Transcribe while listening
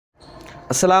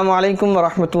अस्सलामु अलैकुम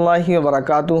वरहमतुल्लाहि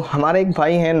वबरकातुह। हमारे एक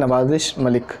भाई हैं नवाज़िश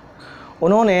मलिक,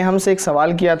 उन्होंने हमसे एक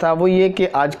सवाल किया था, वो ये कि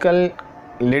आजकल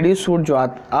लेडीज़ सूट जो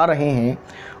आ रहे हैं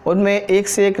उनमें एक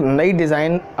से एक नई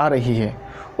डिज़ाइन आ रही है।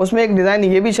 उसमें एक डिज़ाइन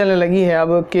ये भी चलने लगी है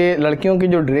अब कि लड़कियों के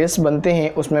जो ड्रेस बनते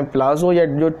हैं उसमें प्लाज़ो या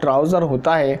जो ट्राउज़र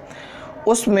होता है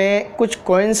उसमें कुछ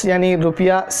कॉइन्स यानी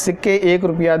रुपया, सिक्के, 1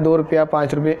 रुपया, 2 रुपया,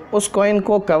 5 रुपये, उस कॉइन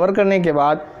को कवर करने के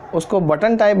बाद उसको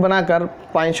बटन टाइप बनाकर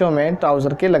पाँचों में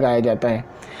ट्राउज़र के लगाया जाता है,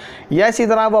 या इसी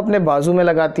तरह वो अपने बाजू में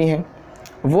लगाती हैं।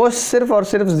 वो सिर्फ़ और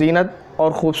सिर्फ ज़ीनत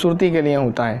और ख़ूबसूरती के लिए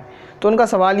होता है। तो उनका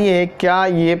सवाल ये है, क्या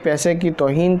ये पैसे की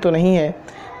तौहीन तो नहीं है?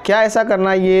 क्या ऐसा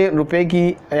करना ये रुपए की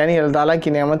यानी अल्लाह ताला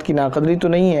की नेमत की नाक़दरी तो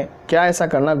नहीं है? क्या ऐसा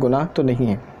करना गुनाह तो नहीं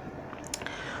है?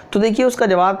 तो देखिए, उसका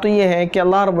जवाब तो ये है कि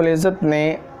अल्लाह रब्बुल इज़्ज़त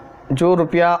ने जो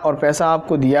रुपया और पैसा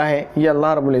आपको दिया है, ये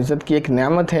अल्लाह रब्बुल इज़्ज़त की एक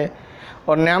नेमत है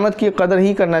और नेमत की कदर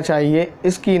ही करना चाहिए,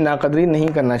 इसकी नाक़दरी नहीं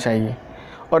करना चाहिए।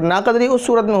 और नाक़दरी उस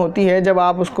सूरत में होती है जब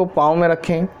आप उसको पाँव में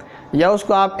रखें, या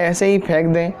उसको आप ऐसे ही फेंक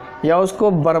दें, या उसको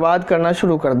बर्बाद करना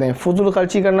शुरू कर दें, फुज़ूल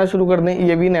खर्ची करना शुरू कर दें,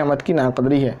 ये भी नेमत की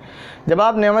नाक़दरी है। जब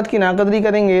आप नेमत की नाक़दरी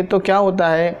करेंगे तो क्या होता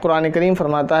है, कुरान करीम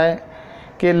फरमाता है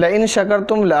कि लइन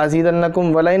शकरतुम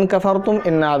लाज़ीदन्नकुम वलइन कफ़रतुम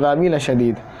इन्न अज़ाबी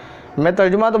लशदीद। मैं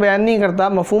तर्जुमा तो बयान नहीं करता,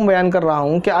 मफ़हूम बयान कर रहा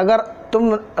हूँ कि अगर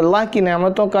तुम अल्लाह की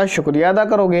नेमतों का शुक्रिया अदा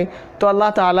करोगे तो अल्लाह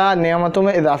ताला नेमतों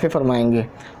में इजाफ़े फरमाएंगे,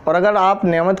 और अगर आप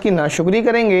नेमत की नाशुक्री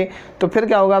करेंगे तो फिर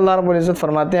क्या होगा? अल्लाह रब्बुल इज़्ज़त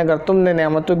फरमाते हैं, अगर तुमने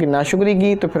नेमतों की नाशुक्री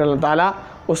की तो फिर अल्लाह ताला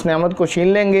उस नेमत को छीन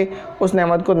लेंगे, उस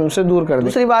नेमत को तुमसे दूर कर देंगे।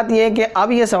 दूसरी बात यह है कि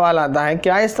अब ये सवाल आता है,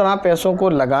 क्या इस तरह पैसों को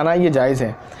लगाना ये जायज़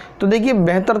है? तो देखिए,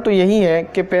 बेहतर तो यही है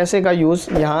कि पैसे का यूज़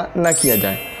यहाँ ना किया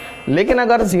जाए, लेकिन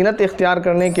अगर ज़ीनत इख्तियार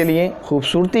करने के लिए,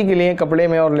 खूबसूरती के लिए कपड़े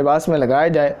में और लिबास में लगाया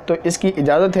जाए तो इसकी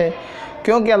इजाज़त है,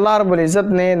 क्योंकि अल्लाह रब्बुल इज़्ज़त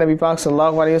ने, नबी पाक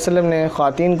सल्लल्लाहु अलैहि वसल्लम ने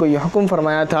ख़वातीन को यह हुक्म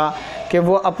फरमाया था कि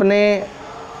वो अपने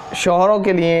शौहरों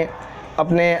के लिए,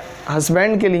 अपने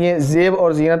हस्बैंड के लिए ज़ेब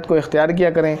और ज़ीनत को इख्तियार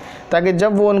किया करें, ताकि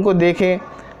जब वो उनको देखें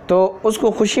तो उसको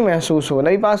खुशी महसूस हो।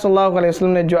 नबी पाक सल्लल्लाहु अलैहि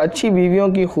वसल्लम ने जो अच्छी बीवियों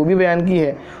की खूबी बयान की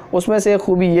है उसमें से एक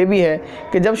खूबी ये भी है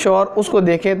कि जब शौहर उसको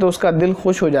देखे तो उसका दिल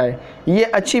खुश हो जाए। ये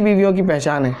अच्छी बीवियों की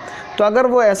पहचान है। तो अगर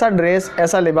वो ऐसा ड्रेस,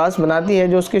 ऐसा लिबास बनाती है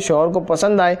जो उसके शौहर को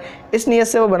पसंद आए, इस नीयत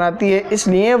से वो बनाती है,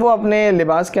 इसलिए वो अपने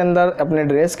लिबास के अंदर, अपने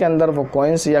ड्रेस के अंदर वो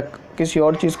कॉइन्स या किसी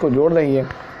और चीज़ को जोड़ रही है,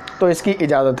 तो इसकी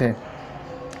इजाज़त है।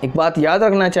 एक बात याद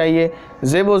रखना चाहिए,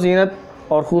 ज़ेब व ज़ीनत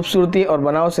और ख़ूबसूरती और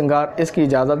बनाव सिंगार, इसकी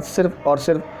इजाज़त सिर्फ़ और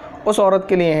सिर्फ उस औरत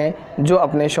के लिए है जो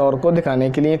अपने शौहर को दिखाने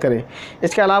के लिए करे।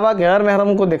 इसके अलावा गैर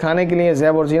महरम को दिखाने के लिए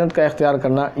ज़ेब और ज़ीनत का इख्तियार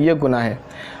करना ये गुनाह है।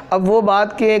 अब वो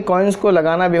बात कि कॉइन्स को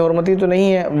लगाना बेहुरमती तो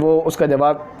नहीं है, वो उसका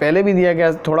जवाब पहले भी दिया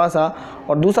गया थोड़ा सा।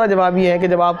 और दूसरा जवाब ये है कि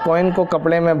जब आप कॉइन को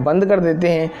कपड़े में बंद कर देते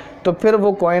हैं तो फिर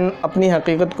वो कॉइन अपनी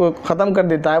हकीकत को ख़त्म कर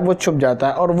देता है, वो छुप जाता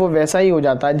है और वो वैसा ही हो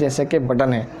जाता है जैसे कि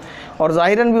बटन है, और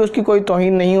ज़ाहिरन भी उसकी कोई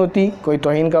तौहीन नहीं होती, कोई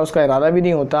तौहीन का उसका इरादा भी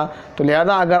नहीं होता। तो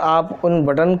लिहाजा अगर आप उन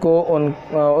बटन को,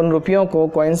 उन रुपयों को,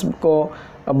 कॉइन्स को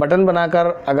बटन बनाकर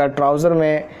अगर ट्राउज़र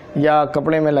में या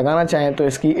कपड़े में लगाना चाहें तो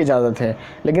इसकी इजाज़त है,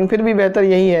 लेकिन फिर भी बेहतर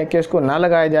यही है कि इसको ना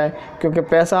लगाया जाए, क्योंकि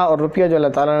पैसा और रुपया जो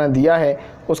अल्लाह ताला ने दिया है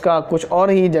उसका कुछ और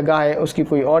ही जगह है, उसकी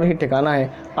कोई और ही ठिकाना है।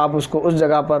 आप उसको उस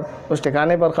जगह पर, उस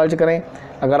ठिकाने पर ख़र्च करें।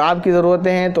 अगर आपकी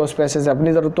ज़रूरतें हैं तो उस पैसे से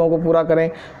अपनी ज़रूरतों को पूरा करें।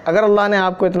 अगर अल्लाह ने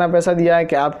आपको इतना पैसा दिया है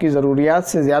कि आपकी ज़रूरियात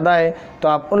से ज़्यादा है तो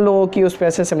आप उन लोगों की उस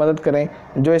पैसे से मदद करें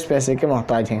जो इस पैसे के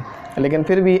मोहताज हैं। लेकिन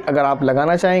फिर भी अगर आप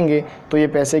लगाना चाहेंगे तो ये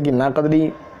पैसे की नाक़दरी,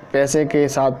 पैसे के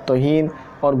साथ तौहीन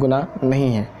और गुनाह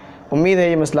नहीं है। उम्मीद है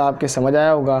ये मसला आपके समझ आया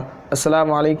होगा।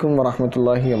 अस्सलामु अलैकुम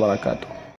वरहमतुल्लाहि वबरकातुह।